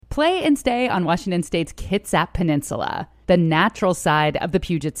Play and stay on Washington State's Kitsap Peninsula, the natural side of the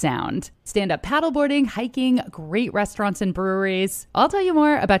Puget Sound. Stand-up paddleboarding, hiking, great restaurants and breweries. I'll tell you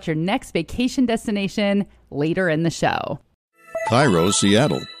more about your next vacation destination later in the show. Cairo,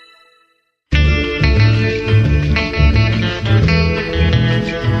 Seattle.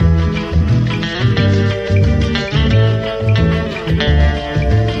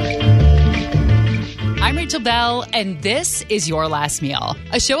 I'm Rachel Bell, and this is Your Last Meal,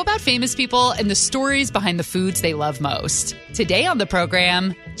 a show about famous people and the stories behind the foods they love most. Today on the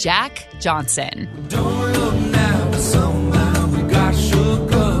program, Jack Johnson. Don't look now, but somehow we got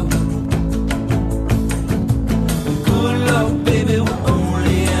shook up. Good luck, baby, we're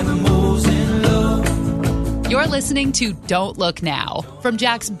only animals in love. You're listening to Don't Look Now from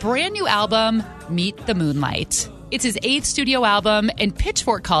Jack's brand new album, Meet the Moonlight. It's his 8th studio album, and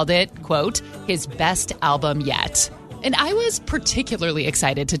Pitchfork called it, quote, his best album yet. And I was particularly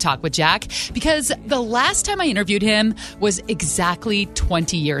excited to talk with Jack because the last time I interviewed him was exactly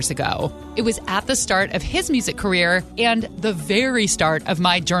 20 years ago. It was at the start of his music career and the very start of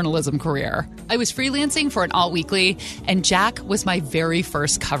my journalism career. I was freelancing for an alt-weekly, and Jack was my very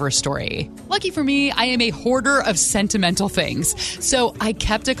first cover story. Lucky for me, I am a hoarder of sentimental things, so I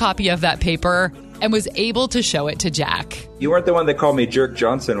kept a copy of that paper and was able to show it to Jack. You weren't the one that called me Jerk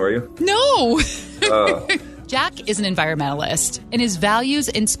Johnson, were you? No! Jack is an environmentalist, and his values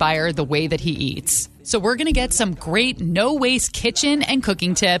inspire the way that he eats. So we're going to get some great no-waste kitchen and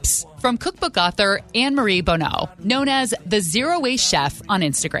cooking tips from cookbook author Anne-Marie Bonneau, known as the Zero Waste Chef on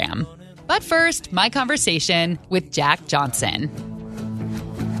Instagram. But first, my conversation with Jack Johnson.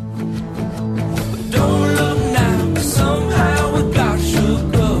 Don't look now, but somehow we got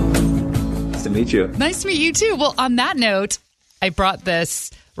shook up. Nice to meet you. Nice to meet you, too. Well, on that note, I brought this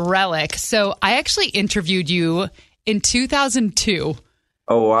relic. So I actually interviewed you in 2002.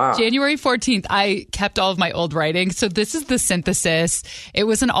 Oh, wow. January 14th, I kept all of my old writing. So this is the synthesis. It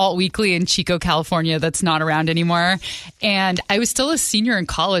was an alt-weekly in Chico, California that's not around anymore. And I was still a senior in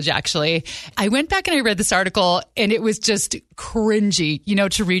college, actually. I went back and I read this article, and it was just cringy,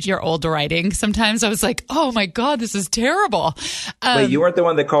 to read your old writing. Sometimes I was like, oh my God, this is terrible. Wait, you weren't the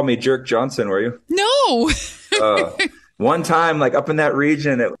one that called me Jerk Johnson, were you? No. One time, like up in that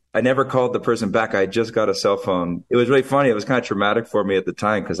region, I never called the person back. I had just got a cell phone. It was really funny. It was kind of traumatic for me at the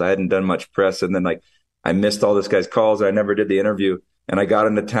time because I hadn't done much press. And then I missed all this guy's calls. I never did the interview. And I got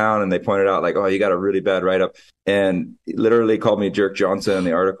into town and they pointed out oh, you got a really bad write-up. And literally called me Jerk Johnson in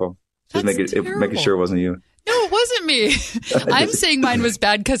the article. Just making sure it wasn't you. No, it wasn't me. I'm saying mine was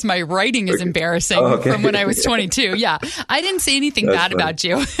bad because my writing is embarrassing from when I was 22. Yeah, I didn't say anything bad about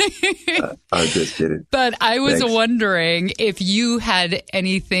you. I was just kidding. But I was wondering if you had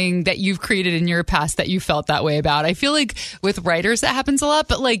anything that you've created in your past that you felt that way about. I feel like with writers that happens a lot,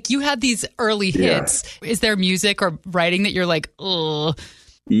 but you had these early hits. Yeah. Is there music or writing that you're like, ugh?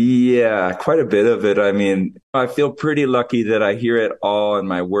 Yeah, quite a bit of it. I mean, I feel pretty lucky that I hear it all, and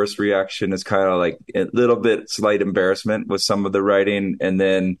my worst reaction is kind of like a little bit slight embarrassment with some of the writing, and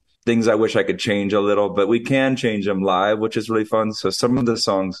then things I wish I could change a little, but we can change them live, which is really fun. So some of the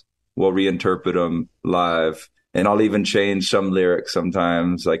songs, we'll reinterpret them live, and I'll even change some lyrics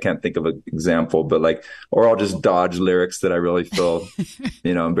sometimes. I can't think of an example, but or I'll just dodge lyrics that I really feel,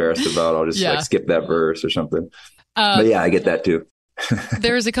 embarrassed about. I'll just skip that verse or something. But yeah, I get that too.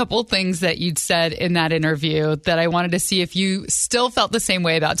 There's a couple things that you'd said in that interview that I wanted to see if you still felt the same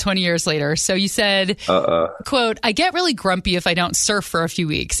way about 20 years later. So you said, quote, I get really grumpy if I don't surf for a few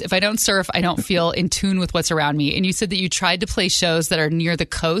weeks. If I don't surf, I don't feel in tune with what's around me. And you said that you tried to play shows that are near the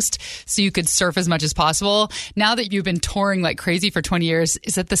coast so you could surf as much as possible. Now that you've been touring like crazy for 20 years,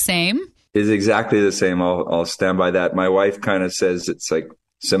 is it the same? It's exactly the same. I'll stand by that. My wife kind of says it's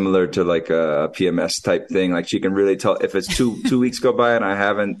similar to a PMS type thing. She can really tell if it's two weeks go by and I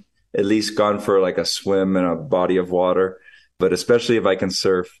haven't at least gone for a swim in a body of water. But especially if I can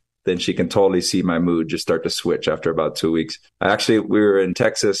surf, then she can totally see my mood just start to switch after about 2 weeks. We were in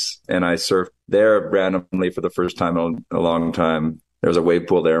Texas and I surfed there randomly for the first time in a long time. There was a wave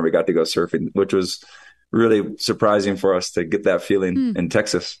pool there and we got to go surfing, which was really surprising for us to get that feeling in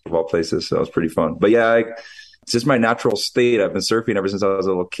Texas, of all places. So it was pretty fun. But yeah, it's just my natural state. I've been surfing ever since I was a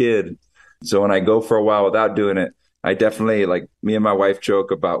little kid. So when I go for a while without doing it, I definitely, me and my wife joke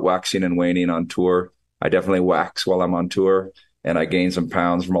about waxing and waning on tour. I definitely wax while I'm on tour and I gain some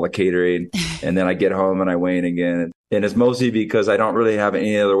pounds from all the catering. And then I get home and I wane again. And it's mostly because I don't really have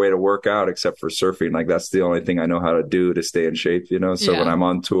any other way to work out except for surfing. That's the only thing I know how to do to stay in shape, So when I'm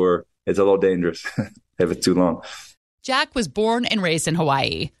on tour, it's a little dangerous if it's too long. Jack was born and raised in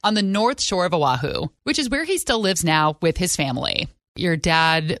Hawaii on the north shore of Oahu, which is where he still lives now with his family. Your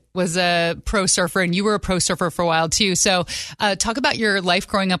dad was a pro surfer and you were a pro surfer for a while too. So talk about your life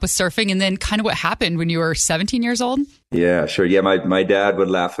growing up with surfing and then kind of what happened when you were 17 years old. Yeah, sure. Yeah, my dad would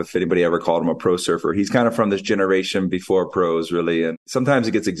laugh if anybody ever called him a pro surfer. He's kind of from this generation before pros, really. And sometimes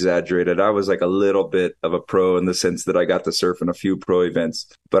it gets exaggerated. I was like a little bit of a pro in the sense that I got to surf in a few pro events.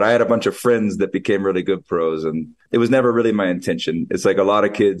 But I had a bunch of friends that became really good pros. And it was never really my intention. It's like a lot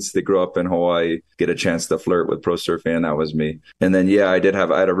of kids that grow up in Hawaii get a chance to flirt with pro surfing. And that was me. And then, yeah, I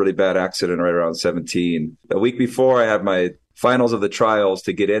had a really bad accident right around 17. A week before I had my finals of the trials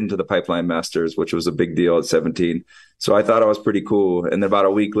to get into the Pipeline Masters, which was a big deal at 17. So I thought I was pretty cool. And then about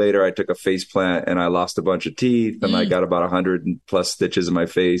a week later, I took a face plant and I lost a bunch of teeth and I got about 100 plus stitches in my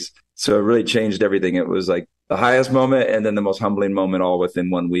face. So it really changed everything. It was like the highest moment and then the most humbling moment all within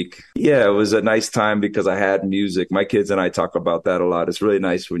 1 week. Yeah, it was a nice time because I had music. My kids and I talk about that a lot. It's really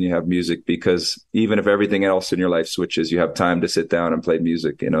nice when you have music because even if everything else in your life switches, you have time to sit down and play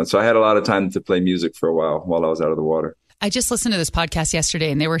music, you know. So I had a lot of time to play music for a while I was out of the water. I just listened to this podcast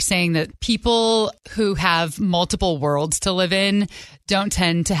yesterday and they were saying that people who have multiple worlds to live in don't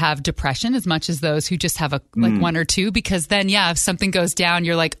tend to have depression as much as those who just have one or two, because then, yeah, if something goes down,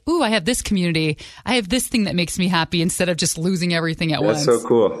 you're like, ooh, I have this community. I have this thing that makes me happy instead of just losing everything at once. That's so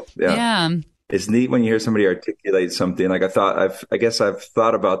cool. Yeah. It's neat when you hear somebody articulate something. Like I guess I've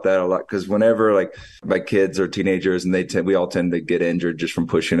thought about that a lot because whenever like my kids are teenagers and we all tend to get injured just from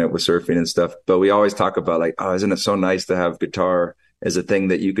pushing it with surfing and stuff. But we always talk about like, oh, isn't it so nice to have guitar as a thing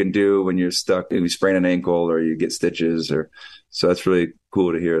that you can do when you're stuck and you sprain an ankle or you get stitches so that's really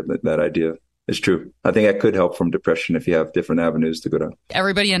cool to hear that idea. It's true. I think that could help from depression if you have different avenues to go down.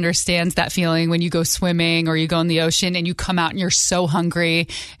 Everybody understands that feeling when you go swimming or you go in the ocean and you come out and you're so hungry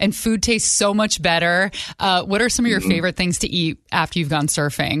and food tastes so much better. What are some of your favorite things to eat after you've gone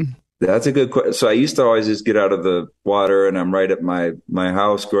surfing? That's a good question. So I used to always just get out of the water and I'm right at my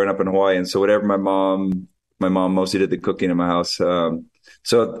house growing up in Hawaii. And so whatever my mom mostly did the cooking in my house.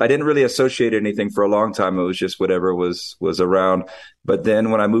 So I didn't really associate anything for a long time. It was just whatever was around. But then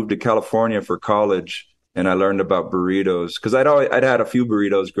when I moved to California for college and I learned about burritos, because I'd had a few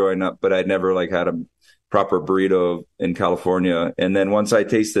burritos growing up, but I'd never like had a proper burrito in California. And then once I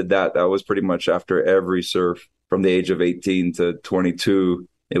tasted that was pretty much after every surf from the age of 18 to 22.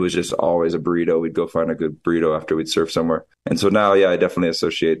 It was just always a burrito. We'd go find a good burrito after we'd surf somewhere. And so now, yeah, I definitely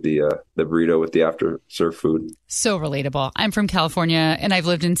associate the burrito with the after surf food. So relatable. I'm from California and I've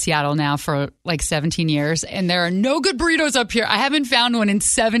lived in Seattle now for like 17 years and there are no good burritos up here. I haven't found one in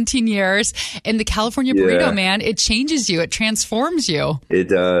 17 years. And the California burrito, man, it changes you. It transforms you. It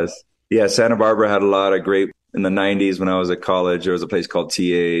does. Yeah, Santa Barbara had a lot of great. In the 90s, when I was at college, there was a place called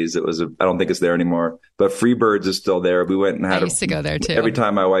TA's. I don't think it's there anymore, but Freebirds is still there. We went and I used to go there too. Every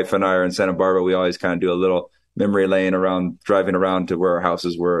time my wife and I are in Santa Barbara, we always kind of do a little memory lane driving around to where our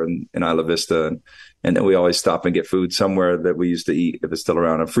houses were in Isla Vista. And then we always stop and get food somewhere that we used to eat if it's still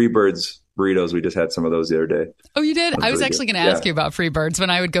around. And Freebirds burritos, we just had some of those the other day. Oh, you did? I was actually going to ask you about Freebirds. When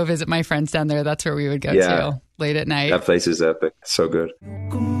I would go visit my friends down there, that's where we would go to late at night. That place is epic. So good. You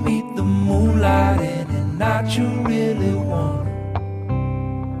can meet the moonlight and not you really want.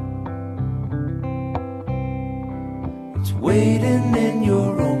 It's waiting in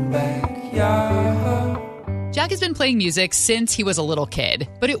your own backyard. Jack has been playing music since he was a little kid,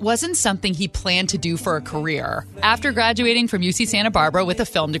 but it wasn't something he planned to do for a career. After graduating from UC Santa Barbara with a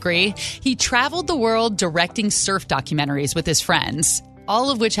film degree, he traveled the world directing surf documentaries with his friends,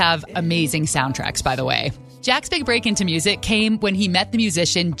 all of which have amazing soundtracks, by the way. Jack's big break into music came when he met the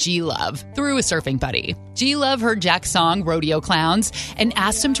musician G Love through a surfing buddy. G Love heard Jack's song, Rodeo Clowns, and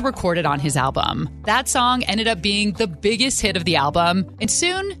asked him to record it on his album. That song ended up being the biggest hit of the album, and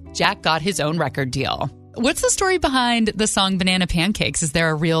soon, Jack got his own record deal. What's the story behind the song Banana Pancakes? Is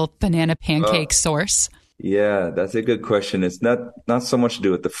there a real banana pancake source? Yeah, that's a good question. It's not so much to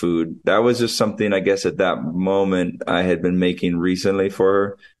do with the food. That was just something, I guess, at that moment I had been making recently for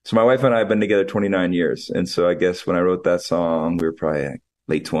her. So my wife and I have been together 29 years. And so I guess when I wrote that song, we were probably like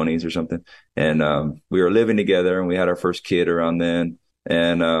late 20s or something. And we were living together and we had our first kid around then.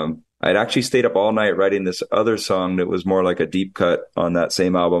 And I'd actually stayed up all night writing this other song that was more like a deep cut on that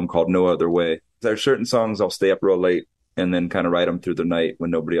same album called No Other Way. There are certain songs I'll stay up real late and then kind of write them through the night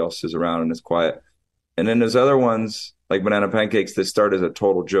when nobody else is around and it's quiet. And then there's other ones like Banana Pancakes that start as a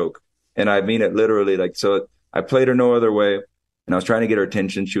total joke. And I mean it literally. Like, so I played her No Other Way and I was trying to get her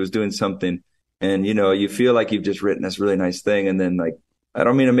attention. She was doing something. And, you know, you feel like you've just written this really nice thing. And then like, I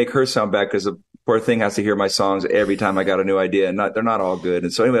don't mean to make her sound bad because the poor thing has to hear my songs every time I got a new idea and they're not all good.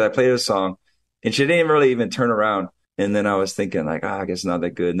 And so anyway, I played a song and she didn't really even turn around. And then I was thinking like, I guess not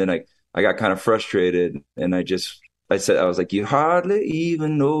that good. And then I got kind of frustrated and I just I was like, you hardly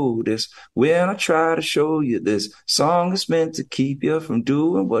even notice when I try to show you this song is meant to keep you from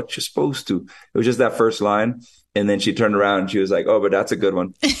doing what you're supposed to. It was just that first line. And then she turned around and she was like, oh, but that's a good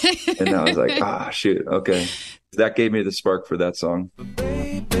one. And I was like, shoot. Okay. That gave me the spark for that song.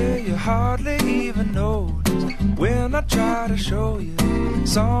 Baby, you hardly even notice when I try to show you.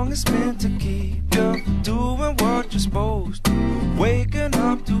 Song is meant to keep you from doing what you're supposed to. Waking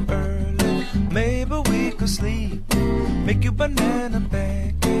up too early, maybe we could sleep. Make you banana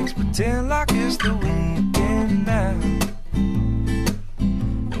pancakes, pretend like it's the weekend now.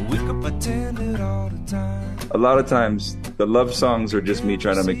 We could pretend it all the time. A lot of times, the love songs are just me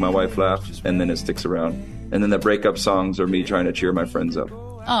trying to make my wife laugh, and then it sticks around. And then the breakup songs are me trying to cheer my friends up.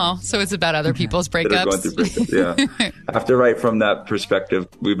 Oh, so it's about other people's That are going breakups. through breakups, yeah. I have to write from that perspective.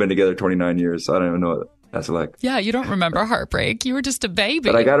 We've been together 29 years, so I don't even know what that's like. Yeah, you don't remember heartbreak. You were just a baby.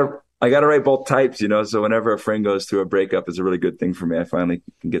 But I gotta write both types, so whenever a friend goes through a breakup, it's a really good thing for me. I finally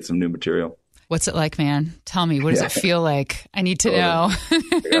can get some new material. What's it like, man? Tell me, what does it feel like? I need to know.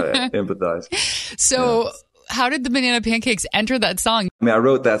 I gotta empathize. So how did the Banana Pancakes enter that song? I mean, I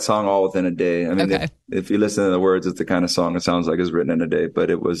wrote that song all within a day. I mean, Okay. if you listen to the words, it's the kind of song it sounds like it's written in a day. But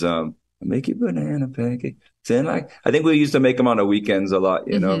it was make you banana pancake. And I think we used to make them on the weekends a lot,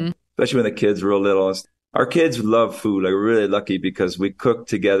 especially when the kids were little. Our kids love food. Like, we're really lucky because we cook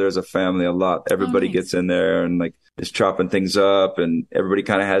together as a family a lot. Everybody nice. gets in there and like is chopping things up, and everybody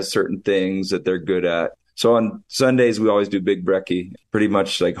kind of has certain things that they're good at. So on Sundays, we always do big brekkie, pretty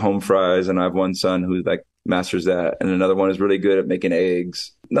much like home fries. And I have one son who like masters that. And another one is really good at making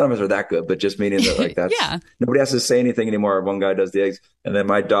eggs. None of us are that good, but just meaning that like that's, Yeah. Nobody has to say anything anymore. One guy does the eggs. And then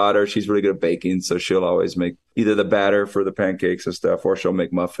my daughter, she's really good at baking. So she'll always make either the batter for the pancakes and stuff, or she'll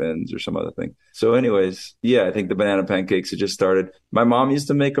make muffins or some other thing. So anyways, yeah, I think the banana pancakes, it just started. My mom used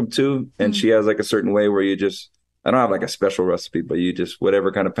to make them too. And she has like a certain way where I don't have like a special recipe, but you just,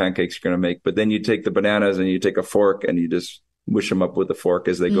 whatever kind of pancakes you're going to make. But then you take the bananas and you take a fork and you just mush them up with a fork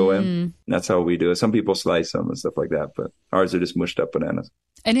as they go in. And that's how we do it. Some people slice them and stuff like that, but ours are just mushed up bananas.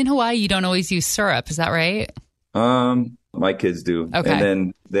 And in Hawaii, you don't always use syrup. Is that right? My kids do. Okay. And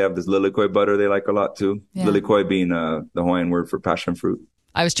then they have this lilikoi butter they like a lot too. Yeah. Lilikoi being the Hawaiian word for passion fruit.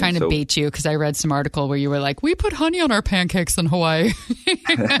 I was trying to bait you because I read some article where you were like, we put honey on our pancakes in Hawaii.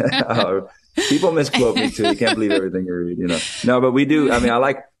 People misquote me too. You can't believe everything you read, No, but we do. I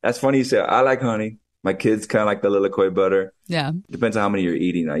mean, that's funny you say, I like honey. My kids kind of like the lilikoi butter. Yeah. Depends on how many you're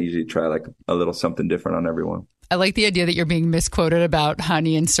eating. I usually try like a little something different on everyone. I like the idea that you're being misquoted about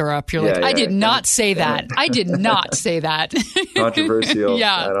honey and syrup. You're like, I did not say that. I did not say that. Controversial.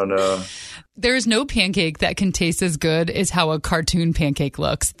 Yeah. I don't know. There is no pancake that can taste as good as how a cartoon pancake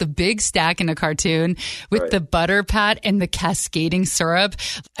looks. The big stack in a cartoon with the butter pat and the cascading syrup.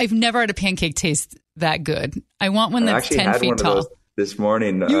 I've never had a pancake taste that good. I want one that's 10 feet tall. This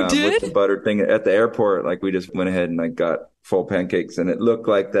morning You did? with the butter thing at the airport. Like, we just went ahead and like got full pancakes, and it looked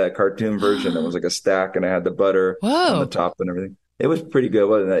like that cartoon version. It was like a stack, and I had the butter on the top and everything. It was pretty good,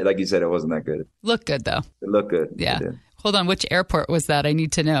 wasn't it? Like you said, it wasn't that good. Look good though. It looked good. Yeah. It did. Hold on, which airport was that? I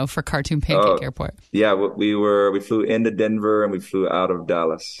need to know for Cartoon Pancake Airport. Yeah, we flew into Denver and we flew out of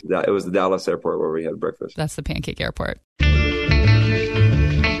Dallas. It was the Dallas airport where we had breakfast. That's the Pancake Airport.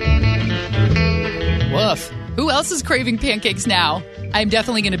 Woof. Who else is craving pancakes now? I'm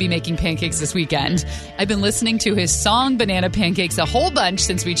definitely going to be making pancakes this weekend. I've been listening to his song Banana Pancakes a whole bunch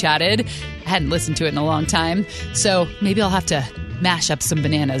since we chatted. I hadn't listened to it in a long time, so maybe I'll have to mash up some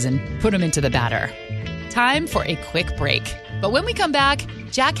bananas and put them into the batter. Time for a quick break. But when we come back,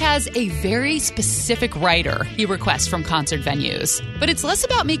 Jack has a very specific writer he requests from concert venues. But it's less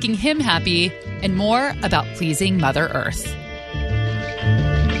about making him happy and more about pleasing Mother Earth.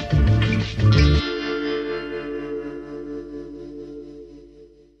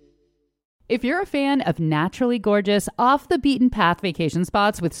 If you're a fan of naturally gorgeous, off-the-beaten-path vacation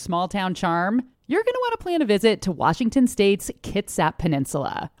spots with small-town charm, you're going to want to plan a visit to Washington State's Kitsap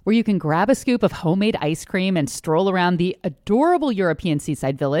Peninsula, where you can grab a scoop of homemade ice cream and stroll around the adorable European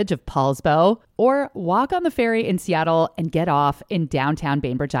seaside village of Paulsbo, or walk on the ferry in Seattle and get off in downtown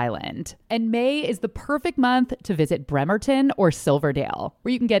Bainbridge Island. And May is the perfect month to visit Bremerton or Silverdale,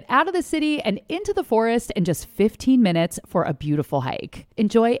 where you can get out of the city and into the forest in just 15 minutes for a beautiful hike.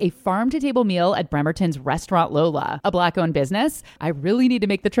 Enjoy a farm-to-table meal at Bremerton's Restaurant Lola, a Black-owned business. I really need to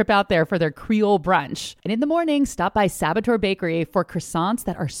make the trip out there for their Creole brunch. And in the morning, stop by Saboteur Bakery for croissants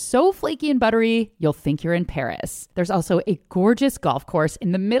that are so flaky and buttery, you'll think you're in Paris. There's also a gorgeous golf course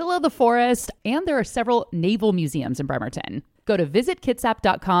in the middle of the forest, and there are several naval museums in Bremerton. Go to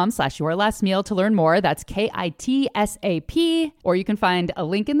visitkitsap.com/yourlastmeal to learn more. That's KITSAP. Or you can find a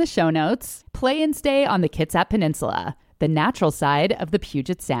link in the show notes. Play and stay on the Kitsap Peninsula, the natural side of the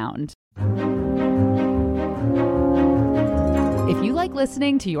Puget Sound. If you like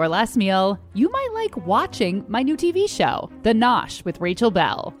listening to Your Last Meal, you might like watching my new TV show, The Nosh with Rachel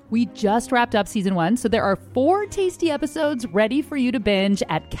Bell. We just wrapped up season 1, so there are 4 tasty episodes ready for you to binge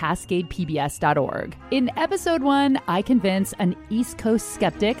at CascadePBS.org. In episode 1, I convince an East Coast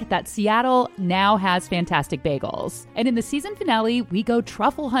skeptic that Seattle now has fantastic bagels. And in the season finale, we go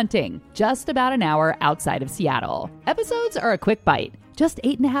truffle hunting, just about an hour outside of Seattle. Episodes are a quick bite, just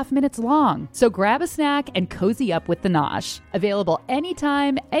 8.5 minutes long. So grab a snack and cozy up with The Nosh. Available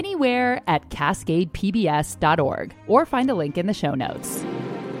anytime, anywhere at CascadePBS.org, or find a link in the show notes.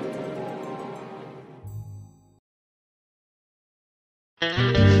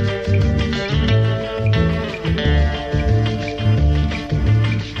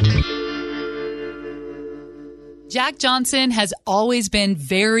 Jack Johnson has always been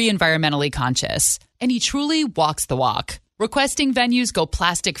very environmentally conscious, and he truly walks the walk, requesting venues go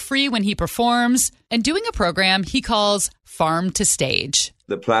plastic-free when he performs, and doing a program he calls Farm to Stage.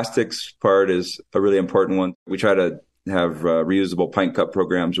 The plastics part is a really important one. We try to have reusable pint cup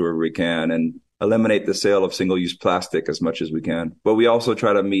programs wherever we can and eliminate the sale of single-use plastic as much as we can. But we also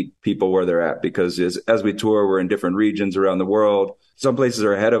try to meet people where they're at, because as we tour, we're in different regions around the world. Some places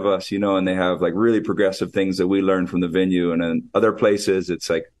are ahead of us, and they have like really progressive things that we learn from the venue. And then other places, it's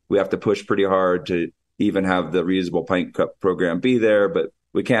like we have to push pretty hard to even have the reusable pint cup program be there, but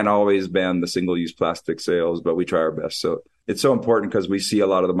we can't always ban the single-use plastic sales, but we try our best. So it's so important because we see a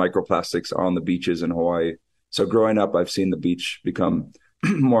lot of the microplastics on the beaches in Hawaii. So growing up, I've seen the beach become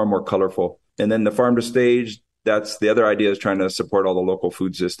more and more colorful. And then the Farm to Stage, that's the other idea, is trying to support all the local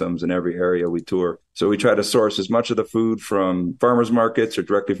food systems in every area we tour. So we try to source as much of the food from farmers markets or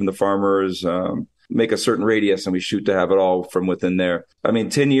directly from the farmers, make a certain radius, and we shoot to have it all from within there.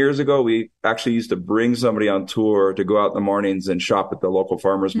 10 years ago, we actually used to bring somebody on tour to go out in the mornings and shop at the local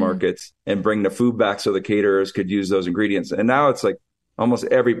farmers markets and bring the food back so the caterers could use those ingredients. And now it's like almost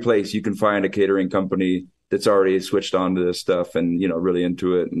every place you can find a catering company that's already switched on to this stuff and, really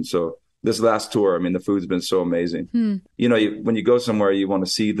into it. And so this last tour, the food's been so amazing. When you go somewhere, you want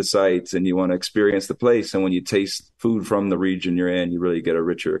to see the sights and you want to experience the place. And when you taste food from the region you're in, you really get a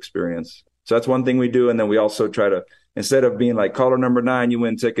richer experience. So that's one thing we do. And then we also try to, instead of being like caller number 9, you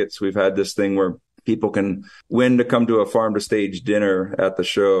win tickets, we've had this thing where people can win to come to a Farm to Stage dinner at the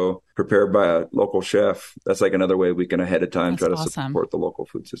show prepared by a local chef. That's like another way we can ahead of time try to support the local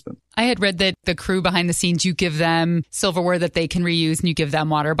food system. I had read that the crew behind the scenes, you give them silverware that they can reuse and you give them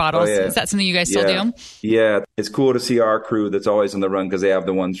water bottles. Oh, yeah. Is that something you guys still do? Yeah. It's cool to see our crew that's always on the run because they have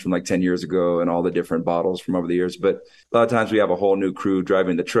the ones from like 10 years ago and all the different bottles from over the years. But a lot of times we have a whole new crew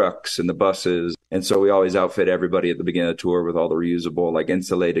driving the trucks and the buses. And so we always outfit everybody at the beginning of the tour with all the reusable, like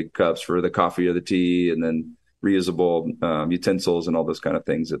insulated cups for the coffee or the tea, and then reusable utensils and all those kind of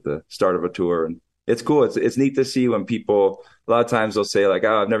things at the start of a tour. And it's cool. It's neat to see when people, a lot of times they'll say like,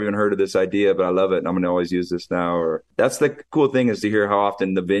 I've never even heard of this idea, but I love it and I'm going to always use this now. Or that's the cool thing, is to hear how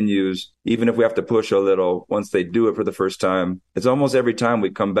often the venues, even if we have to push a little, once they do it for the first time, it's almost every time we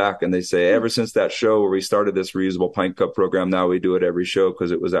come back and they say, ever since that show where we started this reusable pint cup program, now we do it every show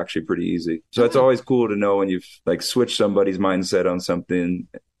because it was actually pretty easy. So it's always cool to know when you've like switched somebody's mindset on something.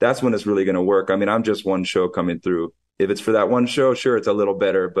 That's when it's really going to work. I'm just one show coming through. If it's for that one show, sure, it's a little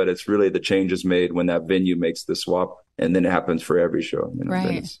better, but it's really the changes made when that venue makes the swap, and then it happens for every show.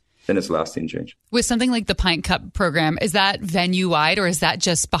 Right. Then it's lasting change. With something like the Pint Cup program, is that venue-wide or is that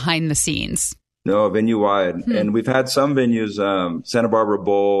just behind the scenes? No, venue-wide. And we've had some venues, Santa Barbara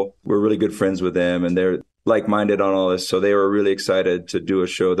Bowl, we're really good friends with them, and they're like-minded on all this, so they were really excited to do a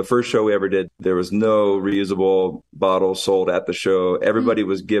show. The first show we ever did, there was no reusable bottles sold at the show. Everybody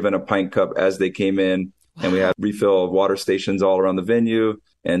was given a pint cup as they came in. Wow. And we had refill water stations all around the venue.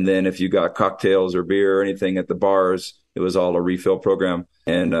 And then if you got cocktails or beer or anything at the bars, it was all a refill program.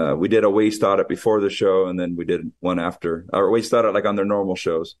 And we did a waste audit before the show, and then we did one after. Our waste audit like on their normal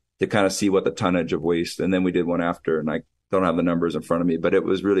shows to kind of see what the tonnage of waste. And then we did one after, and I don't have the numbers in front of me, but it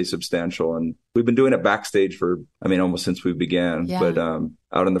was really substantial. And we've been doing it backstage for, almost since we began. Yeah. But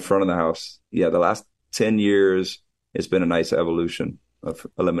out in the front of the house, the last 10 years, it's been a nice evolution of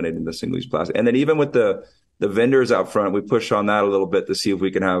eliminating the single-use plastic. And then even with the vendors out front, we push on that a little bit to see if we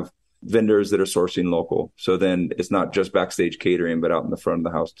can have vendors that are sourcing local. So then it's not just backstage catering, but out in the front of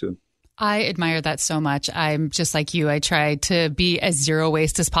the house too. I admire that so much. I'm just like you. I try to be as zero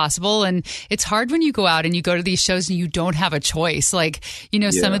waste as possible. And it's hard when you go out and you go to these shows and you don't have a choice. Like,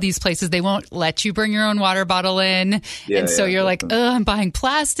 some of these places, they won't let you bring your own water bottle in. And so you're like, I'm buying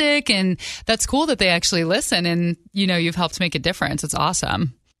plastic. And that's cool that they actually listen. And, you've helped make a difference. It's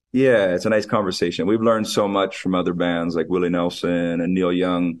awesome. Yeah, it's a nice conversation. We've learned so much from other bands like Willie Nelson and Neil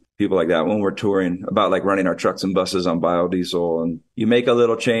Young, people like that when we're touring about like running our trucks and buses on biodiesel. And you make a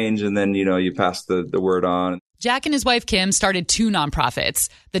little change and then, you pass the word on. Jack and his wife, Kim, started 2 nonprofits,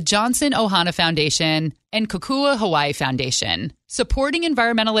 the Johnson Ohana Foundation and Kokua Hawaii Foundation, supporting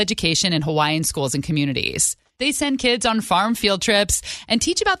environmental education in Hawaiian schools and communities. They send kids on farm field trips and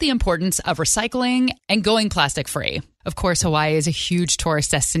teach about the importance of recycling and going plastic free. Of course, Hawaii is a huge tourist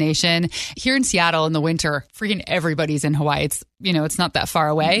destination. Here in Seattle in the winter, freaking everybody's in Hawaii. It's, it's not that far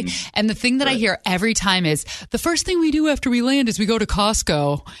away. Mm-hmm. And the thing that I hear every time is the first thing we do after we land is we go to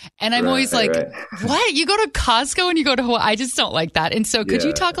Costco. And I'm always like, what? You go to Costco and you go to Hawaii? I just don't like that. And so could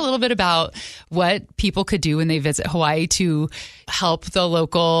you talk a little bit about what people could do when they visit Hawaii to help the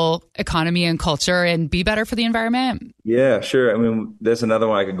local economy and culture and be better for the environment? Yeah, sure. I mean, there's another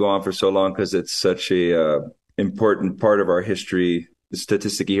one I could go on for so long because it's such a important part of our history. The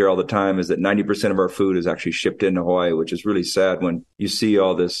statistic you hear all the time is that 90% of our food is actually shipped into Hawaii, which is really sad when you see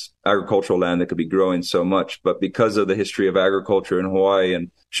all this agricultural land that could be growing so much. But because of the history of agriculture in Hawaii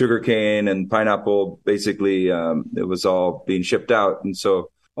and sugarcane and pineapple, basically, it was all being shipped out. And so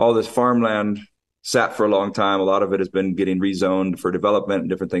all this farmland sat for a long time. A lot of it has been getting rezoned for development and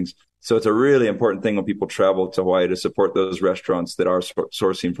different things. So it's a really important thing when people travel to Hawaii to support those restaurants that are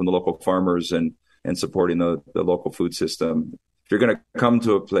sourcing from the local farmers and supporting the local food system. If you're going to come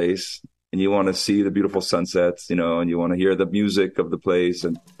to a place and you want to see the beautiful sunsets, and you want to hear the music of the place,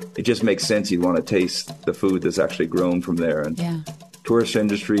 and it just makes sense. You want to taste the food that's actually grown from there. And tourist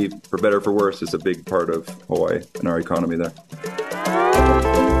industry, for better or for worse, is a big part of Hawaii and our economy there.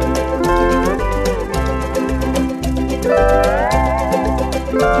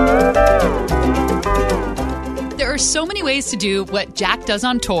 There are so many ways to do what Jack does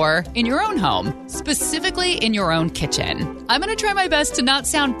on tour in your own home, specifically in your own kitchen. I'm going to try my best to not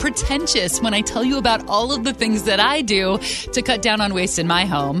sound pretentious when I tell you about all of the things that I do to cut down on waste in my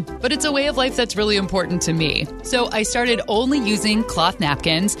home, but it's a way of life that's really important to me. So I started only using cloth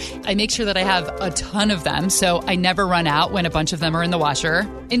napkins. I make sure that I have a ton of them so I never run out when a bunch of them are in the washer.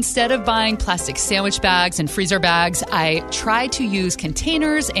 Instead of buying plastic sandwich bags and freezer bags, I try to use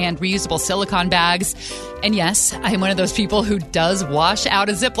containers and reusable silicone bags. And yes, I'm one of those people who does wash out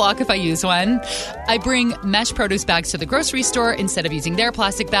a Ziploc if I use one. I bring mesh produce bags to the grocery store instead of using their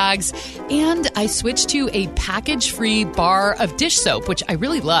plastic bags. And I switched to a package-free bar of dish soap, which I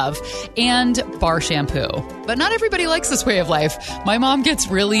really love, and bar shampoo. But not everybody likes this way of life. My mom gets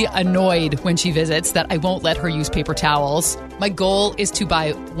really annoyed when she visits that I won't let her use paper towels. My goal is to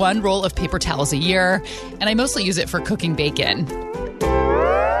buy 1 roll of paper towels a year, and I mostly use it for cooking bacon.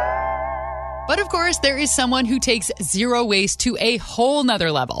 But of course, there is someone who takes zero waste to a whole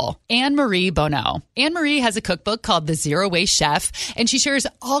nother level. Anne-Marie Bono. Anne-Marie has a cookbook called The Zero Waste Chef, and she shares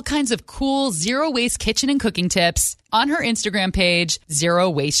all kinds of cool zero waste kitchen and cooking tips on her Instagram page, Zero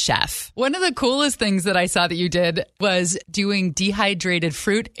Waste Chef. One of the coolest things that I saw that you did was doing dehydrated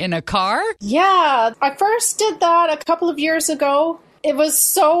fruit in a car. Yeah, I first did that a couple of years ago. It was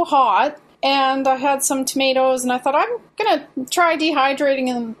so hot. And I had some tomatoes, and I thought, I'm going to try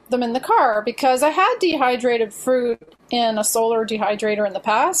dehydrating them in the car because I had dehydrated fruit in a solar dehydrator in the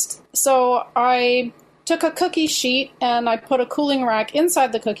past. So I took a cookie sheet, and I put a cooling rack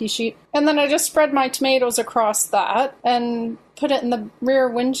inside the cookie sheet, and then I just spread my tomatoes across that and put it in the rear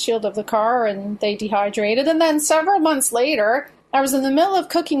windshield of the car, and they dehydrated. And then several months later, I was in the middle of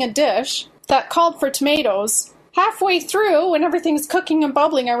cooking a dish that called for tomatoes. Halfway through, when everything's cooking and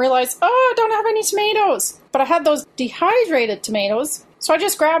bubbling, I realized, I don't have any tomatoes. But I had those dehydrated tomatoes, so I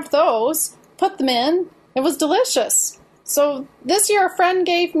just grabbed those, put them in. It was delicious. So this year, a friend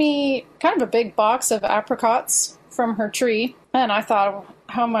gave me kind of a big box of apricots from her tree, and I thought,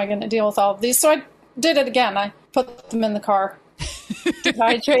 how am I going to deal with all of these? So I did it again. I put them in the car.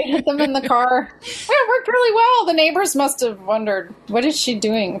 Dehydrated them in the car. It worked really well. The neighbors must have wondered, what is she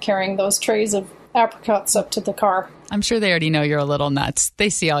doing carrying those trays of apricots up to the car? I'm sure they already know you're a little nuts. They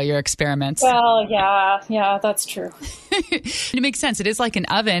see all your experiments. Well, yeah, that's true. It makes sense. It is like an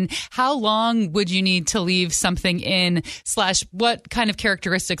oven. How long would you need to leave something in / what kind of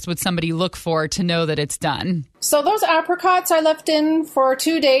characteristics would somebody look for to know that it's done? So those apricots I left in for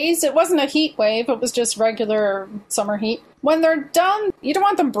 2 days. It wasn't a heat wave. It was just regular summer heat. When they're done, you don't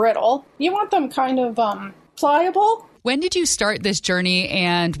want them brittle. You want them kind of pliable. When did you start this journey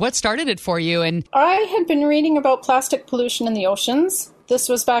and what started it for you? And I had been reading about plastic pollution in the oceans. This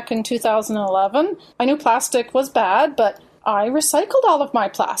was back in 2011. I knew plastic was bad, but I recycled all of my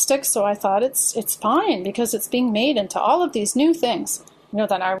plastic, so I thought it's fine because it's being made into all of these new things.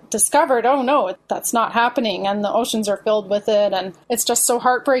 Then I discovered, oh no, that's not happening, and the oceans are filled with it, and it's just so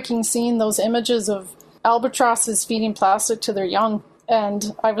heartbreaking seeing those images of albatrosses feeding plastic to their young,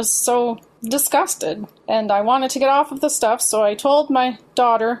 and I was so disgusted, and I wanted to get off of the stuff, so I told my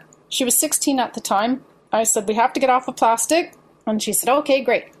daughter, she was 16 at the time, I said, we have to get off of plastic, and she said, okay,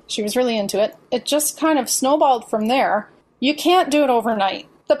 great. She was really into it. It just kind of snowballed from there. You can't do it overnight.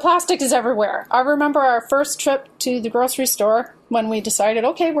 The plastic is everywhere. I remember our first trip to the grocery store when we decided,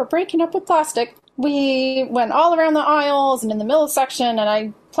 okay, we're breaking up with plastic. We went all around the aisles and in the middle section,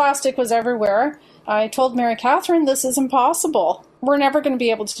 and plastic was everywhere. I told Mary Catherine, this is impossible. We're never going to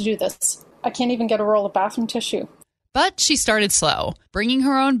be able to do this. I can't even get a roll of bathroom tissue. But she started slow, bringing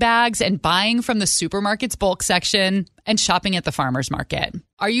her own bags and buying from the supermarket's bulk section and shopping at the farmer's market.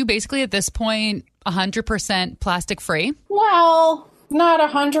 Are you basically at this point 100% plastic free? Well, not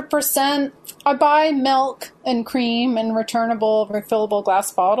 100%. I buy milk and cream in returnable, refillable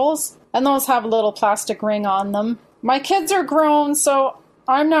glass bottles, and those have a little plastic ring on them. My kids are grown, so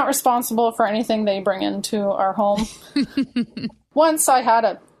I'm not responsible for anything they bring into our home. Once I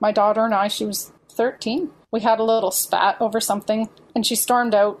had my daughter and I, she was 13. We had a little spat over something, and she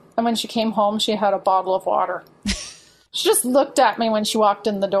stormed out, and when she came home, she had a bottle of water. She just looked at me when she walked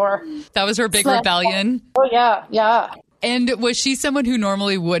in the door. That was her big rebellion? Oh, yeah. And was she someone who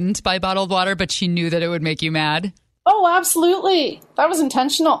normally wouldn't buy bottled water, but she knew that it would make you mad? Oh, absolutely. That was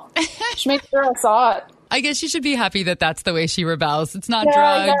intentional. She made sure I saw it. I guess you should be happy that that's the way she rebels. It's not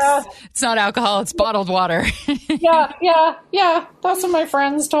drugs. It's not alcohol. It's bottled water. Yeah. That's what my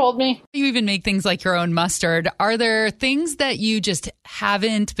friends told me. You even make things like your own mustard. Are there things that you just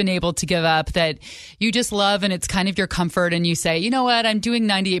haven't been able to give up that you just love and it's kind of your comfort and you say, you know what, I'm doing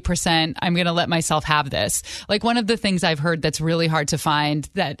 98%. I'm going to let myself have this. Like one of the things I've heard that's really hard to find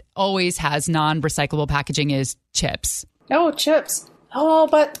that always has non-recyclable packaging is chips. Oh, chips. Oh,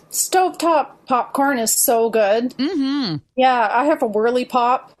 but stovetop popcorn is so good. Mm-hmm. Yeah, I have a Whirly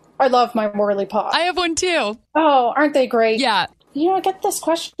Pop. I love my Whirly Pop. I have one too. Oh, aren't they great? Yeah. I get this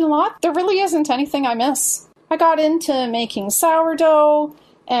question a lot. There really isn't anything I miss. I got into making sourdough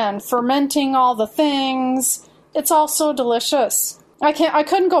and fermenting all the things. It's all so delicious. I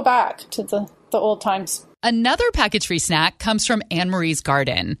couldn't go back to the old times. Another package-free snack comes from Anne-Marie's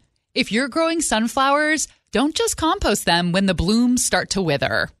Garden. If you're growing sunflowers, don't just compost them when the blooms start to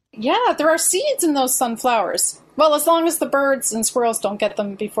wither. Yeah, there are seeds in those sunflowers. Well, as long as the birds and squirrels don't get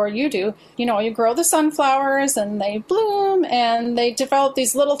them before you do. You grow the sunflowers and they bloom and they develop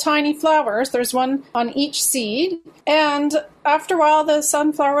these little tiny flowers. There's one on each seed. And after a while, the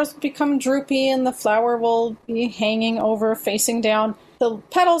sunflowers become droopy and the flower will be hanging over, facing down. The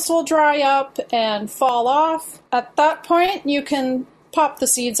petals will dry up and fall off. At that point, you can pop the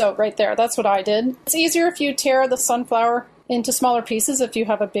seeds out right there. That's what I did. It's easier if you tear the sunflower into smaller pieces if you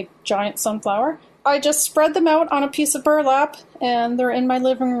have a big giant sunflower. I just spread them out on a piece of burlap and they're in my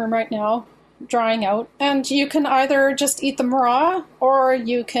living room right now, drying out. And you can either just eat them raw or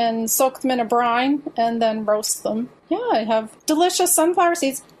you can soak them in a brine and then roast them. Yeah, I have delicious sunflower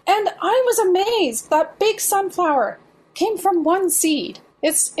seeds. And I was amazed that big sunflower came from one seed.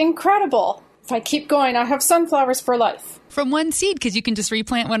 It's incredible. If I keep going, I have sunflowers for life. From one seed, because you can just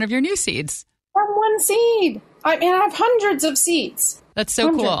replant one of your new seeds. From one seed. I have hundreds of seeds. That's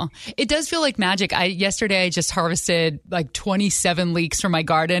so cool. It does feel like magic. Yesterday I just harvested like 27 leeks from my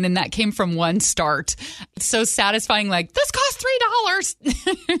garden, and that came from one start. It's so satisfying. Like, this cost $3.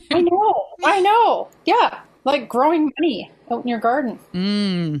 I know. Yeah. Like growing money out in your garden.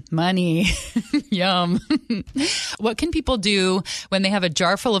 Money. Yum. What can people do when they have a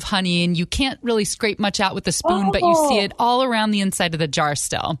jar full of honey and you can't really scrape much out with a spoon, but you see it all around the inside of the jar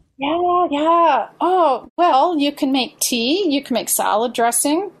still? Yeah. Oh, well, you can make tea. You can make salad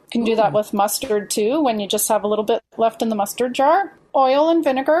dressing. You can do that with mustard too when you just have a little bit left in the mustard jar. Oil and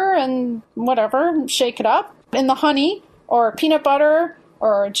vinegar and whatever. Shake it up. In the honey or peanut butter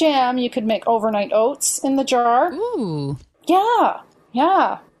or jam, you could make overnight oats in the jar. Ooh.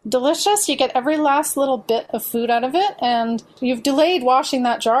 Yeah. Delicious. You get every last little bit of food out of it, and you've delayed washing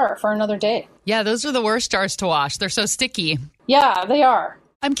that jar for another day. Yeah, those are the worst jars to wash. They're so sticky. Yeah, they are.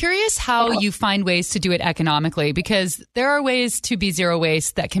 I'm curious how you find ways to do it economically, because there are ways to be zero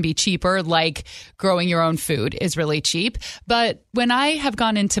waste that can be cheaper, like growing your own food is really cheap. But when I have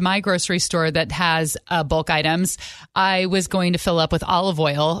gone into my grocery store that has bulk items, I was going to fill up with olive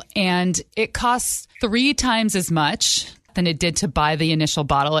oil, and it costs 3 times as much than it did to buy the initial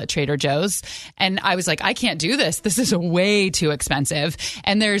bottle at Trader Joe's. And I was like, I can't do this. This is way too expensive.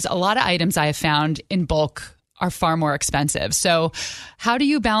 And there's a lot of items I have found in bulk are far more expensive. So how do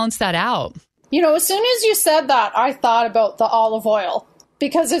you balance that out? As soon as you said that, I thought about the olive oil,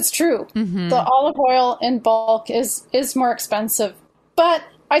 because it's true. Mm-hmm. The olive oil in bulk is more expensive. But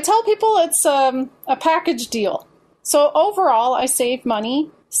I tell people it's a package deal. So overall, I save money.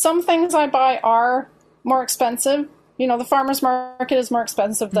 Some things I buy are more expensive. The farmer's market is more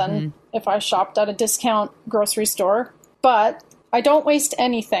expensive than if I shopped at a discount grocery store. But I don't waste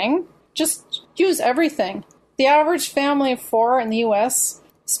anything. Just use everything. The average family of 4 in the U.S.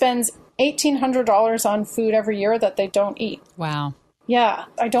 spends $1,800 on food every year that they don't eat. Wow. Yeah,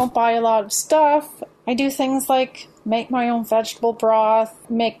 I don't buy a lot of stuff. I do things like make my own vegetable broth,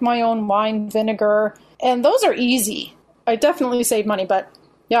 make my own wine vinegar, and those are easy. I definitely save money, but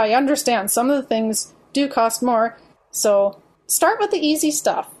yeah, I understand some of the things do cost more. So start with the easy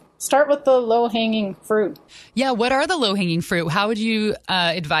stuff. Start with the low-hanging fruit. Yeah, what are the low-hanging fruit? How would you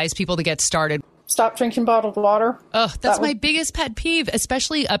advise people to get started? Stop drinking bottled water. Oh, that's my biggest pet peeve,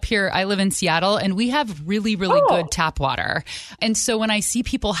 especially up here. I live in Seattle, and we have really, really good tap water. And so when I see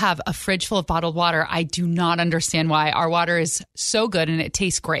people have a fridge full of bottled water, I do not understand why. Our water is so good and it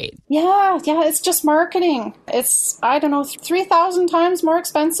tastes great. Yeah, it's just marketing. It's, 3,000 times more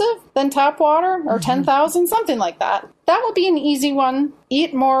expensive than tap water, or 10,000, something like that. That would be an easy one.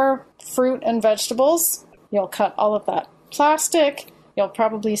 Eat more fruit and vegetables. You'll cut all of that plastic. You'll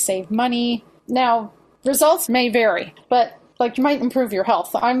probably save money. Now, results may vary, but you might improve your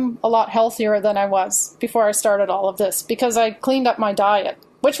health. I'm a lot healthier than I was before I started all of this, because I cleaned up my diet,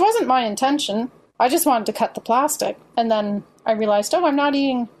 which wasn't my intention. I just wanted to cut the plastic. And then I realized, I'm not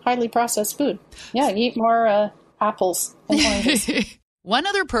eating highly processed food. Yeah, eat more apples and oranges. One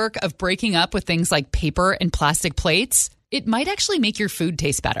other perk of breaking up with things like paper and plastic plates, it might actually make your food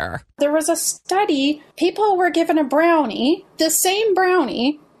taste better. There was a study. People were given a brownie, the same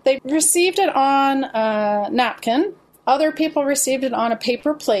brownie. They received it on a napkin. Other people received it on a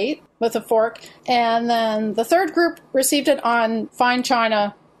paper plate with a fork. And then the third group received it on fine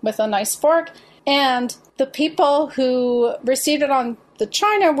china with a nice fork. And the people who received it on the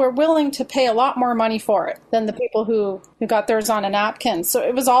china were willing to pay a lot more money for it than the people who got theirs on a napkin. So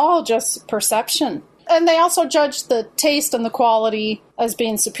it was all just perception. And they also judged the taste and the quality as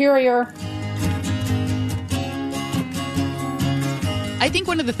being superior. I think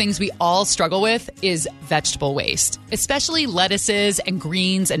one of the things we all struggle with is vegetable waste, especially lettuces and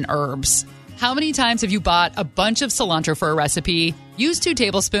greens and herbs. How many times have you bought a bunch of cilantro for a recipe, used 2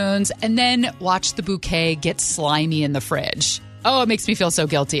 tablespoons, and then watched the bouquet get slimy in the fridge? Oh, it makes me feel so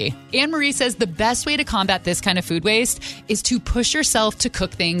guilty. Anne-Marie says the best way to combat this kind of food waste is to push yourself to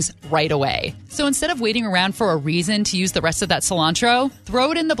cook things right away. So instead of waiting around for a reason to use the rest of that cilantro, throw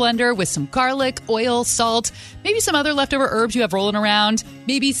it in the blender with some garlic, oil, salt, maybe some other leftover herbs you have rolling around,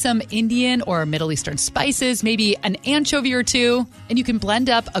 maybe some Indian or Middle Eastern spices, maybe an anchovy or 2, and you can blend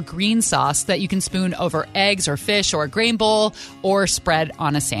up a green sauce that you can spoon over eggs or fish or a grain bowl or spread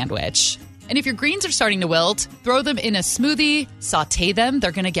on a sandwich. And if your greens are starting to wilt, throw them in a smoothie, saute them.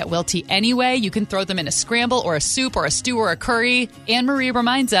 They're going to get wilty anyway. You can throw them in a scramble or a soup or a stew or a curry. Anne-Marie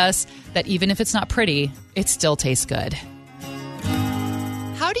reminds us that even if it's not pretty, it still tastes good.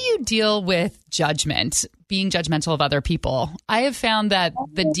 How do you deal with judgment, being judgmental of other people? I have found that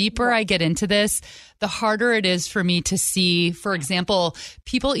the deeper I get into this, the harder it is for me to see, for example,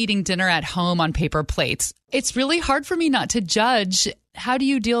 people eating dinner at home on paper plates. It's really hard for me not to judge. How do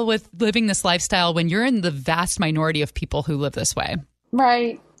you deal with living this lifestyle when you're in the vast minority of people who live this way?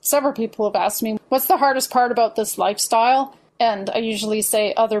 Right. Several people have asked me, what's the hardest part about this lifestyle? And I usually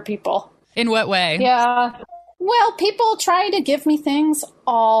say other people. In what way? Yeah. Well, people try to give me things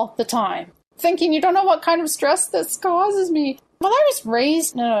all the time, thinking you don't know what kind of stress this causes me. Well, I was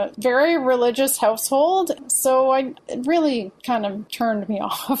raised in a very religious household, so it really kind of turned me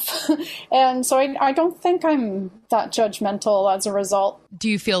off. And so I don't think I'm that judgmental as a result. Do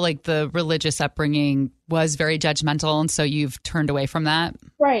you feel like the religious upbringing was very judgmental, and so you've turned away from that?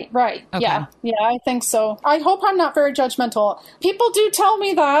 Right. Okay. Yeah, I think so. I hope I'm not very judgmental. People do tell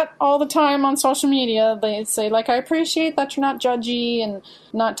me that all the time on social media. They say, I appreciate that you're not judgy and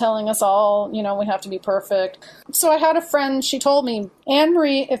not telling us all, we have to be perfect. So I had a friend, she told me,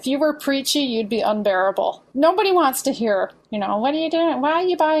 Anne-Marie, if you were preachy, you'd be unbearable. nobody wants to hear, what are you doing? Why are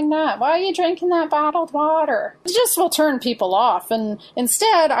you buying that? Why are you drinking that bottled water? It just will turn people off. And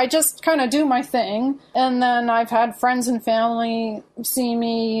instead, I just kind of do my thing. And then I've had friends and family see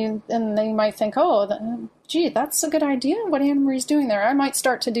me and they might think, oh, gee, that's a good idea. What Anne Marie's doing there. I might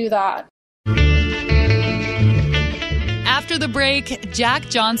start to do that. After the break, Jack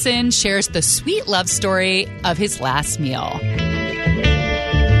Johnson shares the sweet love story of his last meal.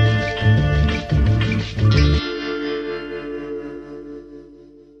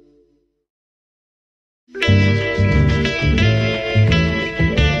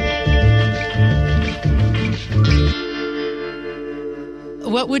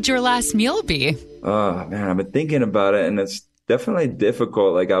 What would your last meal be? Oh, man, I've been thinking about it, and it's definitely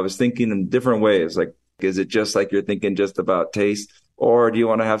difficult. Like, I was thinking in different ways. Like, is it just like you're thinking just about taste? Or do you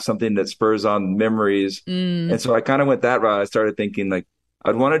want to have something that spurs on memories? And so I kind of went that route. I started thinking, like,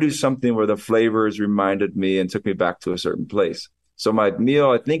 I'd want to do something where the flavors reminded me and took me back to a certain place. So my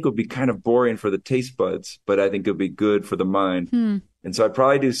meal, I think, would be kind of boring for the taste buds, but I think it would be good for the mind. And so I'd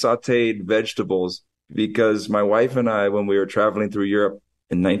probably do sauteed vegetables, because my wife and I, when we were traveling through Europe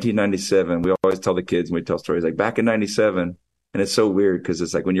in 1997, we always tell the kids, and we tell stories like back in 97. And it's so weird because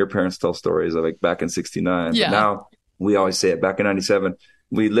it's like when your parents tell stories of like back in 69. Yeah. But now we always say it back in 97.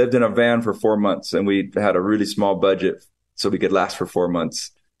 We lived in a van for 4 months, and we had a really small budget so we could last for 4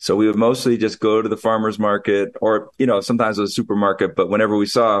 months. So we would mostly just go to the farmer's market, or, sometimes it was a supermarket. But whenever we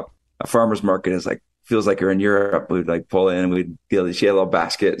saw a farmer's market, it's like, feels like you're in Europe. We'd like pull in and she had a little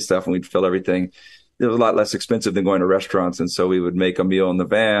basket and stuff, and we'd fill everything. It was a lot less expensive than going to restaurants. And so we would make a meal in the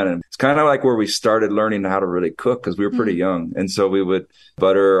van. And it's kind of like where we started learning how to really cook, because we were pretty young. And so we would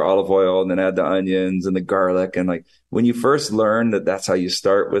butter, olive oil, and then add the onions and the garlic. And like when you first learn that's how you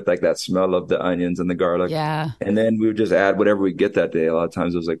start, with like that smell of the onions and the garlic. Yeah. And then we would just add whatever we get that day. A lot of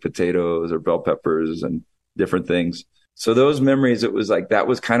times it was like potatoes or bell peppers and different things. So those memories, it was like that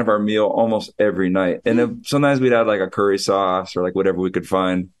was kind of our meal almost every night. And then sometimes we'd add like a curry sauce or like whatever we could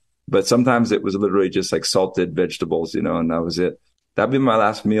find. But sometimes it was literally just like salted vegetables, and that was it. That'd be my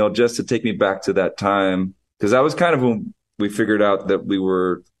last meal, just to take me back to that time. Because that was kind of when we figured out that we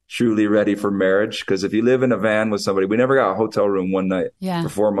were truly ready for marriage. Because if you live in a van with somebody, we never got a hotel room one night for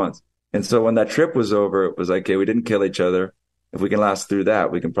 4 months. And so when that trip was over, it was like, okay, we didn't kill each other. If we can last through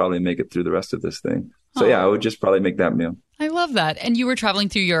that, we can probably make it through the rest of this thing. So yeah, I would just probably make that meal. I love that. And you were traveling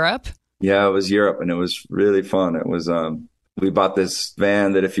through Europe? Yeah, it was Europe, and it was really fun. It was, we bought this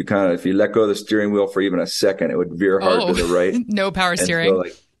van that if you let go of the steering wheel for even a second, it would veer hard to the right. No power steering. So,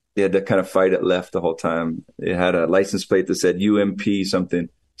 like, you had to kind of fight it left the whole time. It had a license plate that said UMP something.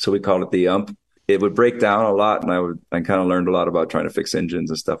 So we called it the UMP. It would break down a lot, and I kind of learned a lot about trying to fix engines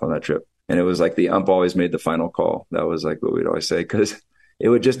and stuff on that trip. And it was like the UMP always made the final call. That was like what we'd always say, because it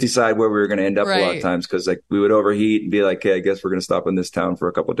would just decide where we were going to end up a lot of times, because like we would overheat and be like, hey, I guess we're going to stop in this town for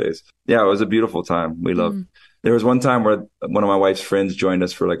a couple of days. Yeah, it was a beautiful time. We loved. There was one time where one of my wife's friends joined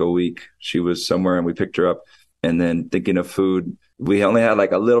us for like a week. She was somewhere and we picked her up. And then thinking of food, we only had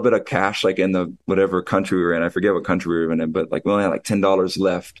like a little bit of cash, like in the whatever country we were in. I forget what country we were in, but like we only had like $10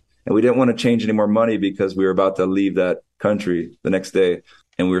 left. And we didn't want to change any more money because we were about to leave that country the next day.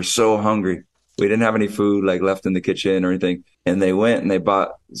 And we were so hungry. We didn't have any food like left in the kitchen or anything. And they went and they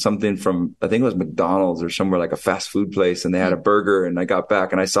bought something from, I think it was McDonald's or somewhere, like a fast food place. And they had a burger, and I got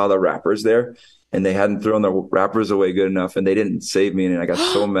back and I saw the wrappers there, and they hadn't thrown the wrappers away good enough, and they didn't save me. And I got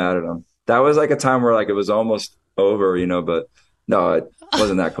so mad at them. That was like a time where like it was almost over, but no, it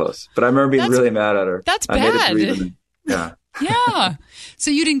wasn't that close. But I remember being really mad at her. That's I made it through bad. even. Yeah. Yeah.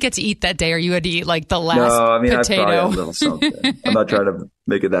 So you didn't get to eat that day, or you had to eat like the last No, I mean, potato. I probably had a little something. I'm not trying to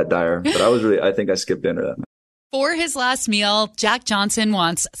make it that dire, but I think I skipped dinner that night. For his last meal, Jack Johnson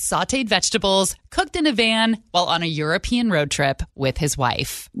wants sauteed vegetables cooked in a van while on a European road trip with his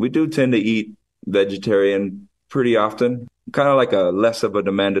wife. We do tend to eat vegetarian pretty often, kind of like a less of a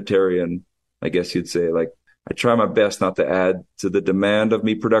demanditarian, I guess you'd say. Like, I try my best not to add to the demand of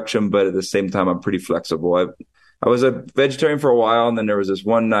meat production, but at the same time, I'm pretty flexible. I was a vegetarian for a while, and then there was this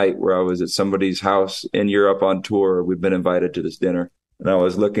one night where I was at somebody's house in Europe on tour. We've been invited to this dinner, and I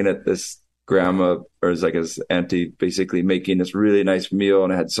was looking at this grandma, or it's like his auntie, basically making this really nice meal,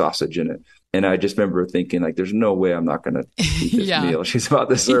 and it had sausage in it. And I just remember thinking, like, there's no way I'm not going to eat this meal. She's about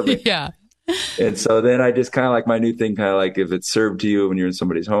to serve me. Yeah. And so then I just kind of like my new thing, kind of like if it's served to you when you're in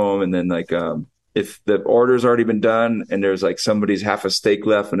somebody's home, and then like if the order's already been done and there's like somebody's half a steak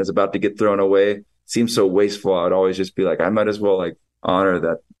left and it's about to get thrown away, seems so wasteful. I'd always just be like, I might as well like honor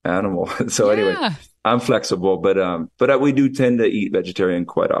that animal. So anyway, I'm flexible, but we do tend to eat vegetarian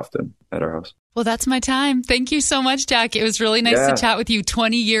quite often at our house. Well, that's my time. Thank you so much, Jack. It was really nice to chat with you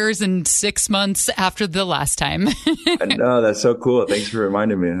 20 years and 6 months after the last time. No, that's so cool. Thanks for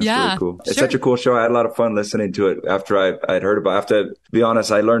reminding me. That's really cool. It's such a cool show. I had a lot of fun listening to it after I'd heard about it. I have to be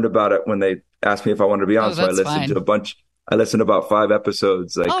honest, I learned about it when they asked me if I wanted to be on, so I listened to a bunch. I listened to about 5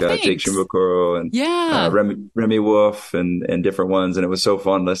 episodes, like Jake Shimabukuro and Remy Wolf and different ones. And it was so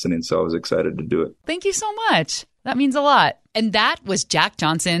fun listening. So I was excited to do it. Thank you so much. That means a lot. And that was Jack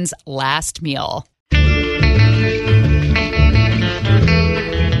Johnson's last meal. You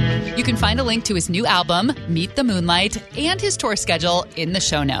can find a link to his new album, Meet the Moonlight, and his tour schedule in the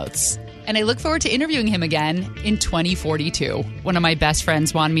show notes. And I look forward to interviewing him again in 2042. One of my best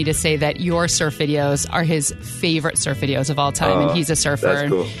friends wanted me to say that your surf videos are his favorite surf videos of all time. And he's a surfer,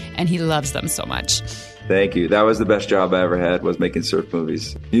 cool. And he loves them so much. Thank you. That was the best job I ever had, was making surf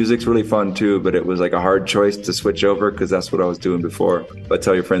movies. Music's really fun too, but it was like a hard choice to switch over because that's what I was doing before. But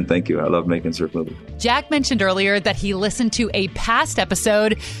tell your friend thank you. I love making surf movies. Jack mentioned earlier that he listened to a past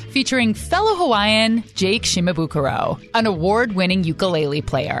episode featuring fellow Hawaiian Jake Shimabukuro, an award-winning ukulele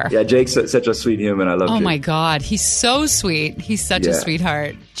player. Yeah, Jake's such a sweet human. I love Jake. Oh my God. He's so sweet. He's such a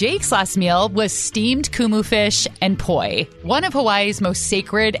sweetheart. Jake's last meal was steamed kumu fish and poi, one of Hawaii's most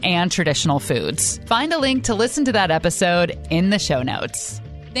sacred and traditional foods. Find a link to listen to that episode in the show notes.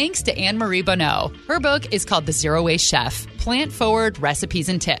 Thanks to Anne-Marie Bonneau. Her book is called The Zero Waste Chef, Plant-Forward Recipes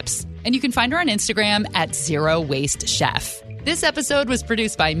and Tips. And you can find her on Instagram at Zero Waste Chef. This episode was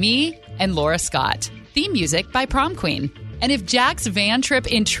produced by me and Laura Scott. Theme music by Prom Queen. And if Jack's van trip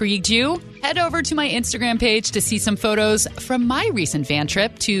intrigued you, head over to my Instagram page to see some photos from my recent van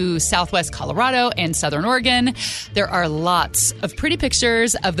trip to Southwest Colorado and Southern Oregon. There are lots of pretty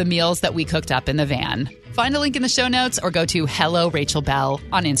pictures of the meals that we cooked up in the van. Find a link in the show notes or go to Hello Rachel Bell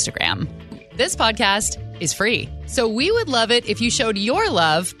on Instagram. This podcast is free, so we would love it if you showed your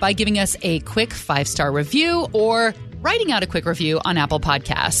love by giving us a quick 5-star review or writing out a quick review on Apple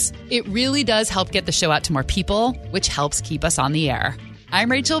Podcasts. It really does help get the show out to more people, which helps keep us on the air.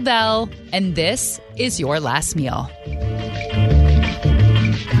 I'm Rachel Bell, and this is Your Last Meal.